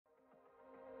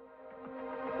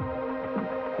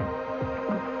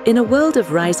In a world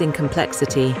of rising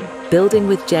complexity, building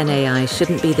with Gen AI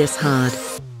shouldn't be this hard.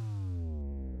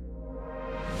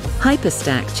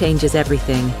 Hyperstack changes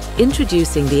everything,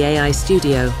 introducing the AI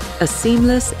Studio, a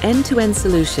seamless end-to-end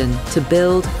solution to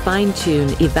build, fine-tune,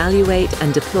 evaluate,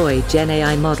 and deploy Gen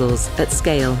AI models at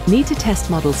scale. Need to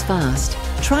test models fast?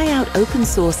 Try out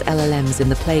open-source LLMs in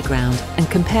the playground and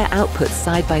compare outputs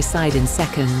side by side in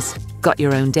seconds. Got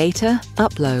your own data?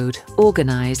 Upload,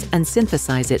 organize, and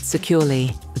synthesize it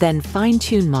securely. Then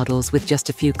fine-tune models with just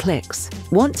a few clicks.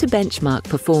 Want to benchmark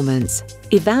performance?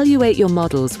 Evaluate your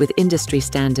models with industry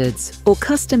standards or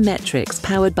custom metrics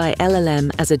powered by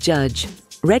LLM as a judge.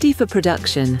 Ready for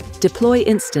production? Deploy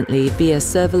instantly via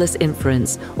serverless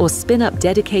inference or spin up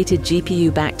dedicated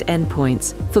GPU-backed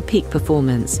endpoints for peak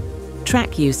performance.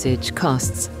 Track usage,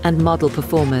 costs, and model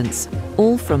performance,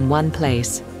 all from one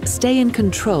place. Stay in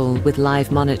control with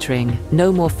live monitoring.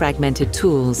 No more fragmented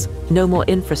tools, no more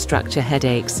infrastructure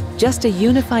headaches. Just a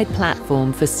unified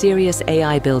platform for serious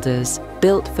AI builders,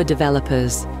 built for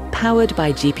developers, powered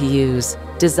by GPUs,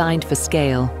 designed for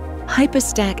scale.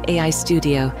 Hyperstack AI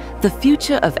Studio. The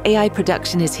future of AI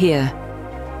production is here.